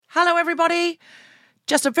Hello, everybody.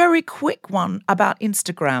 Just a very quick one about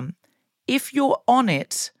Instagram. If you're on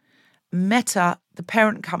it, Meta, the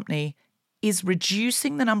parent company, is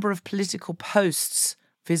reducing the number of political posts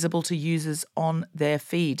visible to users on their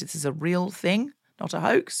feed. This is a real thing, not a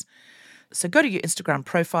hoax. So go to your Instagram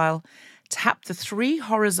profile, tap the 3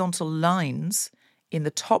 horizontal lines in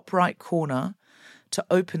the top right corner to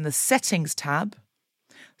open the Settings tab,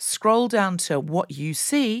 scroll down to What You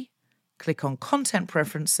See, click on Content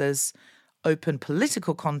Preferences, open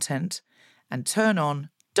Political Content, and turn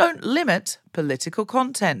on Don't Limit Political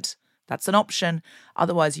Content. That's an option.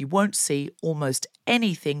 Otherwise, you won't see almost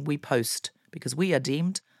anything we post because we are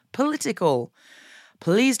deemed political.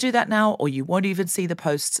 Please do that now, or you won't even see the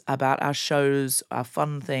posts about our shows, our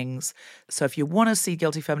fun things. So if you want to see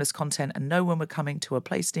Guilty Feminist content and know when we're coming to a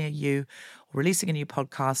place near you or releasing a new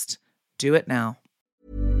podcast, do it now.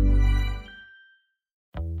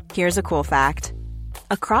 Here's a cool fact.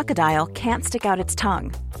 A crocodile can't stick out its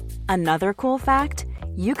tongue. Another cool fact,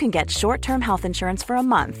 you can get short-term health insurance for a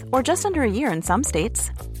month or just under a year in some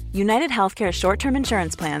states. United Healthcare short-term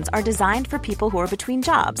insurance plans are designed for people who are between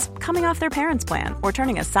jobs, coming off their parents' plan, or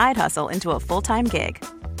turning a side hustle into a full-time gig.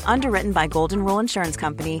 Underwritten by Golden Rule Insurance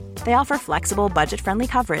Company, they offer flexible, budget-friendly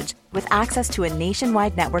coverage with access to a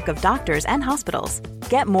nationwide network of doctors and hospitals.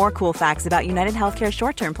 Get more cool facts about United Healthcare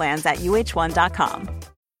short-term plans at uh1.com.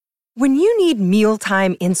 When you need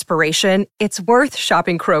mealtime inspiration, it's worth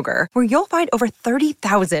shopping Kroger, where you'll find over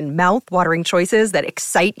 30,000 mouth-watering choices that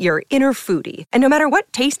excite your inner foodie. And no matter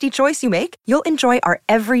what tasty choice you make, you'll enjoy our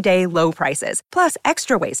everyday low prices, plus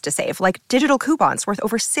extra ways to save, like digital coupons worth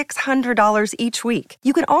over $600 each week.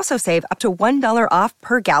 You can also save up to $1 off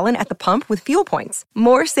per gallon at the pump with fuel points.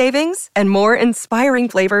 More savings and more inspiring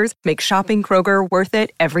flavors make shopping Kroger worth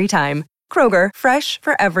it every time. Kroger, fresh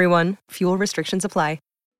for everyone. Fuel restrictions apply.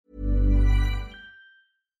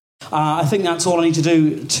 I think that's all I need to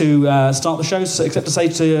do to start the show, so except to say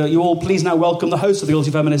to you all, please now welcome the hosts of The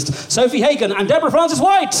Guilty Feminist, Sophie Hagen and Deborah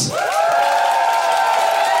Frances-White.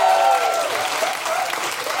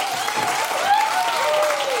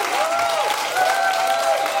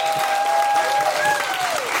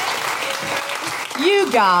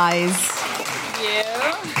 You guys.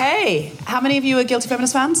 Hey, how many of you are Guilty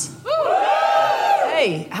Feminist fans?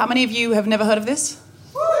 Hey, how many of you have never heard of this?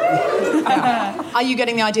 Are you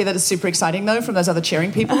getting the idea that it's super exciting, though, from those other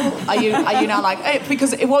cheering people? Are you now like... Hey,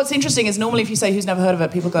 because what's interesting is normally if you say who's never heard of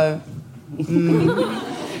it, people go...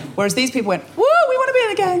 Whereas these people went, woo, we want to be in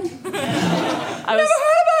the gang. Never heard of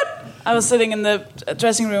it. I was sitting in the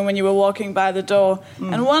dressing room when you were walking by the door,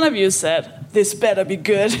 and one of you said, this better be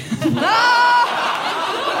good. That's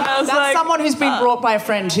like, someone who's been brought by a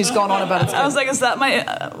friend who's gone on about it. I was like, is that my...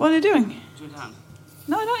 what are you doing? Do it hand.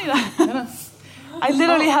 No, I don't need that. No. I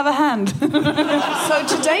literally have a hand.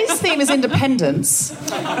 So today's theme is independence.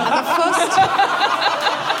 And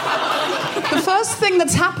the first thing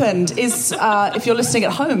that's happened is, if you're listening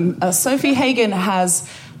at home, Sophie Hagen has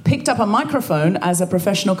picked up a microphone as a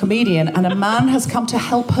professional comedian, and a man has come to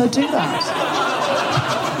help her do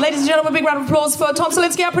that. Ladies and gentlemen, a big round of applause for Tom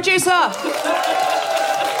Salinsky, our producer.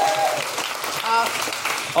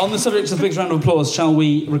 On the subject of a big round of applause, shall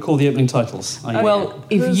we recall the opening titles? Well,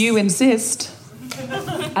 if you insist...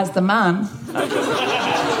 As the man,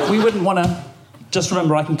 we wouldn't want to... Just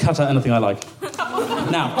remember, I can cut out anything I like.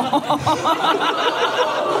 Now.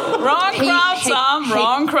 Wrong crowd, Tom.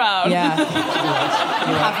 Wrong crowd. Yeah. You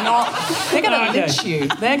have not... They're going to lynch you.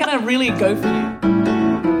 They're going to really go for you.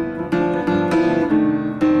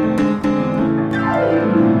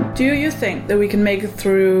 Do you think that we can make it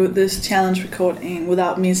through this challenge recording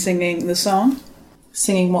without me singing the song?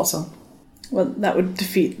 Singing what song? Well, that would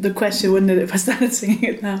defeat the question, wouldn't it, if I started singing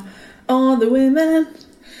it now? All the women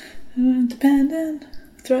who are independent,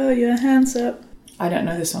 throw your hands up. I don't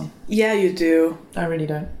know this song. Yeah, you do. I really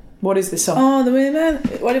don't. What is this song? All the women...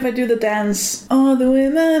 What if I do the dance? All the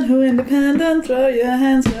women who are independent, throw your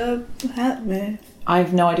hands up at me. I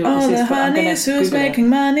have no idea what this is, but I'm going to All the honeys who's making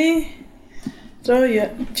money, throw your...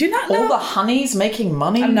 Do you not know? All the honeys making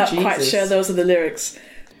money? I'm not quite sure those are the lyrics.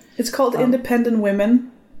 It's called Independent Women.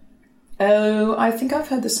 Oh, I think I've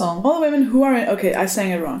heard the song. All the women who are... Okay, I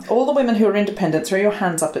sang it wrong. All the women who are independent, throw your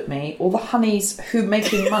hands up at me. All the honeys who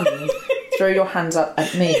making money, throw your hands up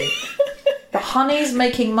at me. The honey's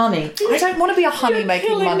making money. I don't want to be a honey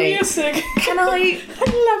making money. Music. Can I?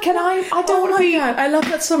 I don't want to be. I love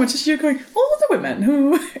that so much. Just you going, all the women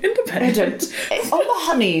who are independent. All the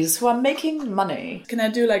honeys who are making money. Can I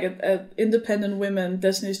do like a independent women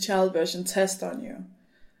Destiny's Child version test on you?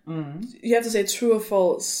 You have to say true or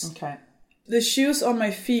false. Okay. The shoes on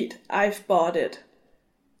my feet, I've bought it.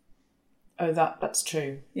 Oh, that's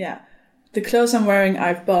true. Yeah. The clothes I'm wearing,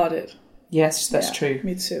 I've bought it. Yes, that's Yeah, true.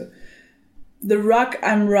 Me too. The rug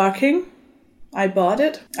I'm rocking, I bought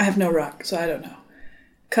it. I have no rug, so I don't know.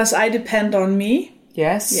 Because I depend on me.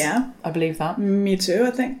 Yes. Yeah. I believe that. Me too,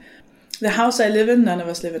 I think. The house I live in, none of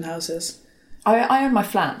us live in houses. I own my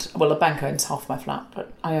flat. Well, the bank owns half my flat,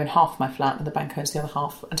 but I own half my flat and the bank owns the other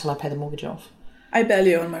half until I pay the mortgage off. I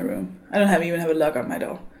barely own my room. I don't even have a lock on my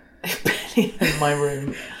door. I barely own my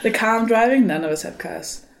room. The car I'm driving, none of us have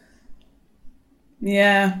cars.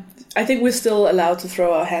 Yeah. I think we're still allowed to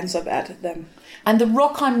throw our hands up at them. And the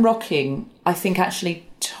rock I'm rocking, I think actually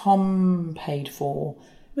Tom paid for.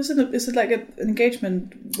 Is it like an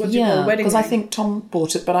engagement? What do you call a wedding because ring? I think Tom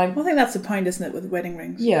bought it, but I think that's the point, isn't it, with wedding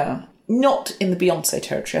rings? Yeah. Not in the Beyonce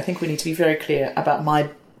territory. I think we need to be very clear about my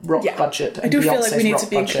rock budget. And I do feel Beyonce's like we need to rock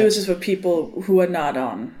be budget. inclusive for people who are not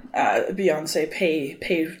on Beyonce pay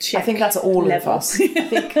check. I think that's all level. of us. I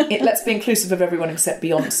think let's be inclusive of everyone except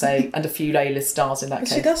Beyonce and a few A-list stars in that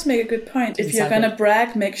case. She does make a good point. If you're sound going to good.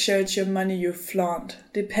 brag, make sure it's your money you flaunt.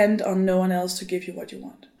 Depend on no one else to give you what you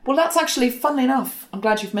want. Well, that's actually, funnily enough, I'm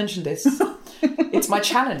glad you've mentioned this. It's my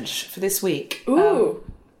challenge for this week. Ooh.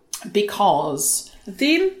 Because The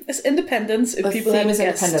theme is independence. If the people theme haven't is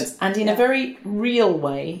guessed. independence. And in a very real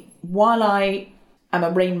way, while I am a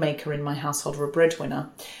rainmaker in my household or a breadwinner,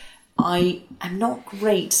 I am not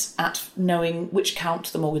great at knowing which account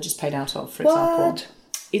the mortgage is paid out of, for example.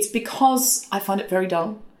 It's because I find it very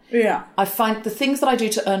dull. Yeah. I find the things that I do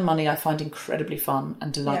to earn money, I find incredibly fun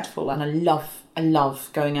and delightful. And I love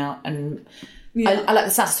going out and I like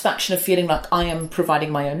the satisfaction of feeling like I am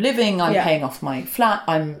providing my own living. I'm paying off my flat.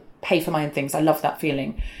 I'm pay for my own things. I love that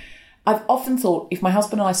feeling. I've often thought if my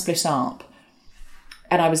husband and I split up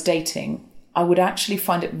and I was dating, I would actually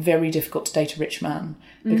find it very difficult to date a rich man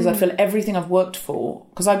because I feel everything I've worked for,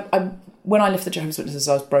 because I when I left the Jehovah's Witnesses,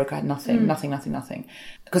 I was broke. I had nothing.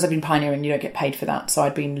 Because I've been pioneering, you don't get paid for that. So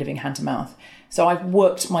I'd been living hand to mouth. So I've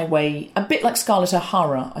worked my way, a bit like Scarlett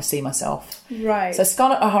O'Hara, I see myself. Right. So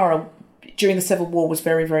Scarlett O'Hara, during the Civil War, was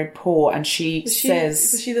very, very poor. And she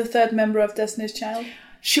says... Was she the third member of Destiny's Child?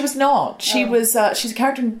 She was not. She was. She's a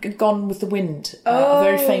character in Gone with the Wind, a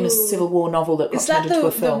very famous Civil War novel that got turned into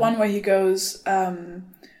a film. Is that the one where he goes,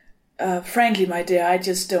 frankly, my dear, I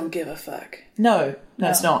just don't give a fuck? No,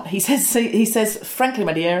 it's not. He says, frankly,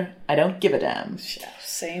 my dear, I don't give a damn.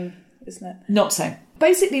 Same, isn't it? Not same.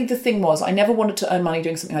 Basically, the thing was, I never wanted to earn money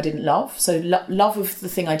doing something I didn't love. So love of the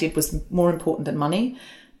thing I did was more important than money.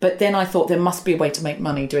 But then I thought there must be a way to make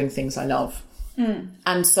money doing things I love.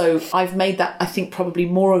 And so I've made that, I think, probably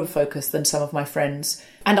more of a focus than some of my friends.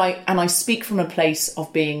 And I speak from a place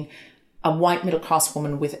of being a white middle class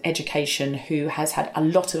woman with education who has had a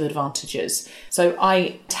lot of advantages. So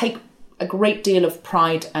I take a great deal of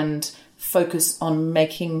pride and focus on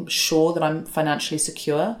making sure that I'm financially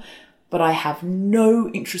secure, but I have no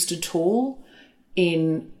interest at all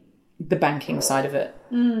in the banking side of it.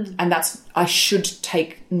 And I should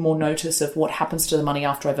take more notice of what happens to the money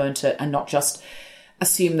after I've earned it and not just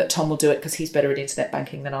assume that Tom will do it because he's better at internet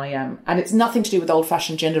banking than I am. And it's nothing to do with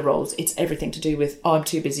old-fashioned gender roles. It's everything to do with, I'm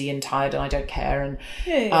too busy and tired and I don't care.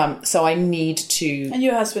 And so I need to... And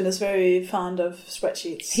your husband is very fond of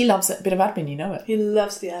spreadsheets. He loves a bit of admin, you know it. He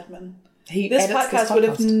loves the admin. This podcast would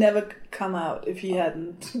have never come out if he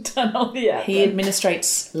hadn't done all the admin. He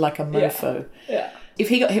administrates like a mofo. Yeah. If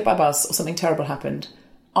he got hit by a bus or something terrible happened,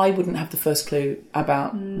 I wouldn't have the first clue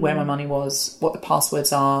about where my money was, what the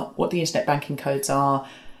passwords are, what the internet banking codes are.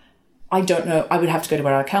 I don't know. I would have to go to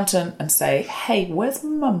our accountant and say, hey, where's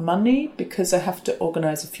my money? Because I have to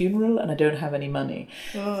organise a funeral and I don't have any money.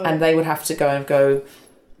 And they would have to go,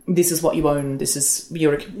 this is what you own, this is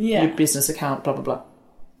your business account, blah, blah, blah.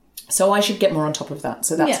 So I should get more on top of that.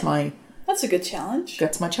 So that's That's a good challenge.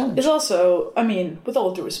 That's my challenge. It's also, I mean, with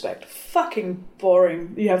all due respect, fucking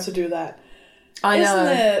boring. You have to do that. I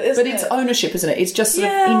know, but it's ownership, isn't it? It's just sort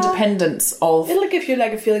of independence of... It'll give you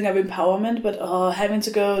like a feeling of empowerment, but having to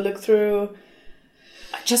go look through...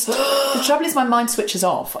 The trouble is my mind switches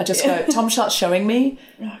off. I just go, Tom starts showing me,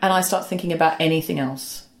 and I start thinking about anything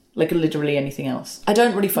else. Like literally anything else. I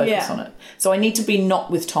don't really focus on it. So I need to be not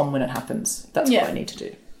with Tom when it happens. That's what I need to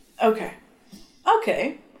do.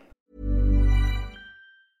 Okay.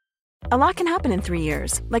 A lot can happen in 3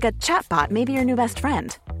 years, like a chatbot may be your new best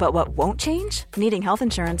friend. But what won't change? Needing health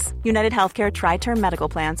insurance. United Healthcare Tri-Term Medical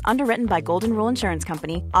Plans, underwritten by Golden Rule Insurance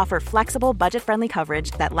Company, offer flexible, budget-friendly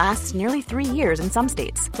coverage that lasts nearly 3 years in some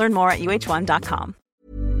states. Learn more at uh1.com.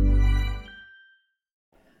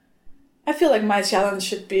 I feel like my challenge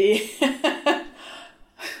should be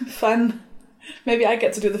fun. Maybe I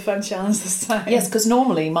get to do the fun challenge this time. Yes, because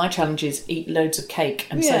normally my challenge is eat loads of cake,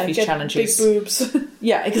 and Sophie's get challenge is big boobs.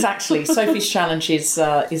 Yeah, exactly. Sophie's challenge is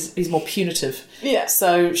more punitive. Yeah.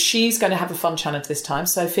 So she's going to have a fun challenge this time.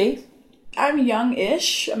 Sophie? I'm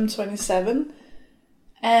young-ish. I'm 27.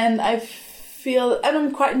 And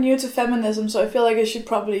I'm quite new to feminism, so I feel like I should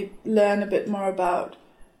probably learn a bit more about,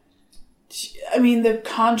 the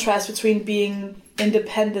contrast between being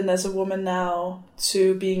independent as a woman now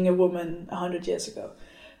to being a woman 100 years ago.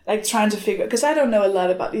 Like trying to figure, because I don't know a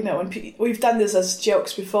lot about, when we've done this as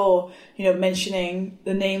jokes before, mentioning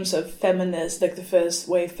the names of feminists, like the first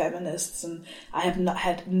wave feminists, and I have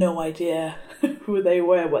had no idea who they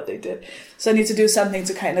were, what they did. So I need to do something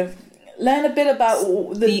to kind of learn a bit about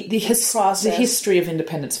the process. The history of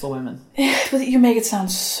independence for women. But you make it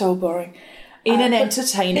sound so boring. In an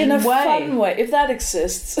entertaining way. In a fun way, if that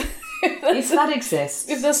exists. If that exists.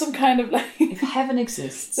 If there's some kind of if heaven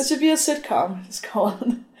exists. There should be a sitcom, it's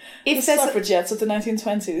called. If the suffragettes of the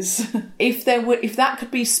 1920s. If that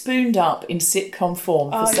could be spooned up in sitcom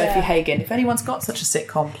form for Sophie Hagen. If anyone's got such a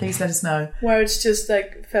sitcom, please let us know. Where it's just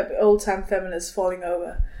like old-time feminists falling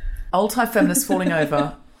over. Old-time feminists falling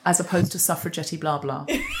over, as opposed to suffragette blah blah.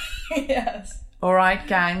 Yes. All right,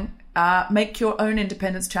 gang. Make your own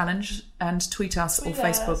independence challenge and tweet us or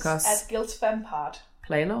Facebook us. At GuiltFemPod.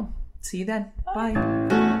 Play along. See you then. Bye.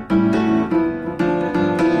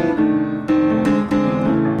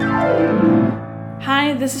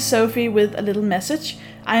 Hi, this is Sophie with a little message.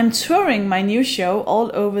 I am touring my new show all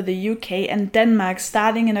over the UK and Denmark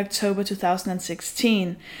starting in October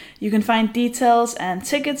 2016. You can find details and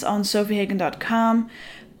tickets on sophiehagen.com.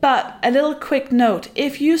 But a little quick note,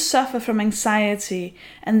 if you suffer from anxiety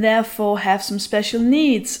and therefore have some special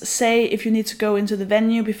needs, say if you need to go into the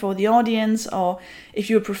venue before the audience, or if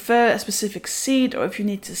you prefer a specific seat, or if you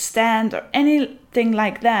need to stand, or anything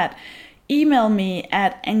like that, email me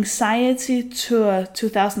at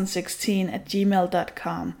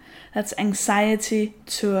anxietytour2016@gmail.com. That's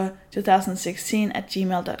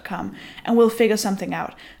anxietytour2016@gmail.com, and we'll figure something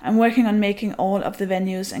out. I'm working on making all of the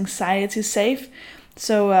venues anxiety safe.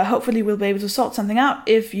 So hopefully we'll be able to sort something out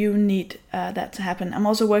if you need that to happen. I'm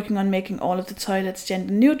also working on making all of the toilets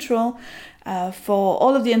gender neutral. For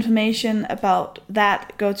all of the information about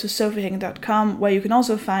that, go to sophiehagen.com, where you can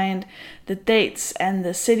also find the dates and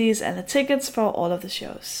the cities and the tickets for all of the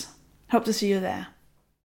shows. Hope to see you there.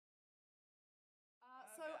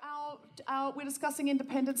 So we're discussing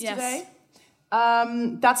independence Yes. today.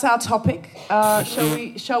 That's our topic.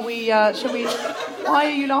 Shall we? Why are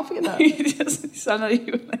you laughing at that? You just sound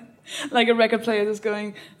like a record player that's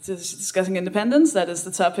discussing independence. That is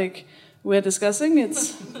the topic we're discussing.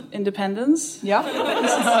 It's independence. Yeah.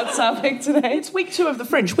 This is our topic today. It's week 2 of the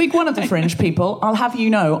Fringe. Week 1 of the Fringe, people. I'll have you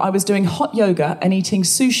know, I was doing hot yoga and eating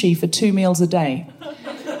sushi for 2 meals a day.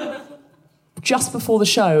 Just before the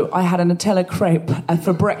show, I had a Nutella crepe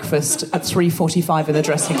for breakfast at 3:45 in the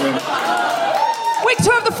dressing room. Week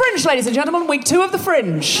 2 of the Fringe, ladies and gentlemen. Week 2 of the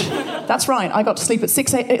Fringe. That's right. I got to sleep at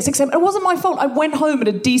 6 a.m. It wasn't my fault. I went home at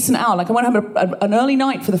a decent hour. Like, I went home at an early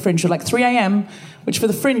night for the Fringe at like 3 a.m., which for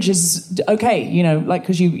the Fringe is okay,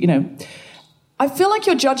 because I feel like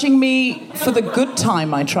you're judging me for the good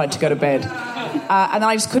time I tried to go to bed. And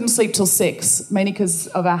I just couldn't sleep till 6, mainly because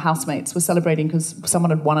of our housemates were celebrating because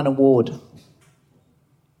someone had won an award.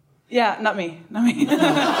 Yeah, not me.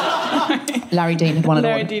 Larry Dean had won an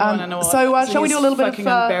award. Larry Dean won an award. So shall we do a little bit of... fucking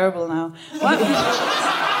unbearable now. What?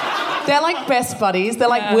 They're like best buddies. They're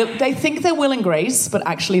like they think they're Will and Grace, but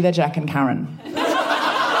actually they're Jack and Karen.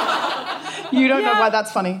 You don't know why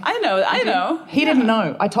that's funny. I know. He didn't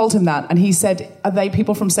know. I told him that, and he said, "Are they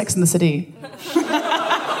people from Sex and the City?"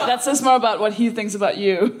 That says more about what he thinks about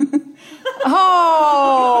you.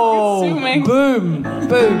 Oh, Assuming. Boom.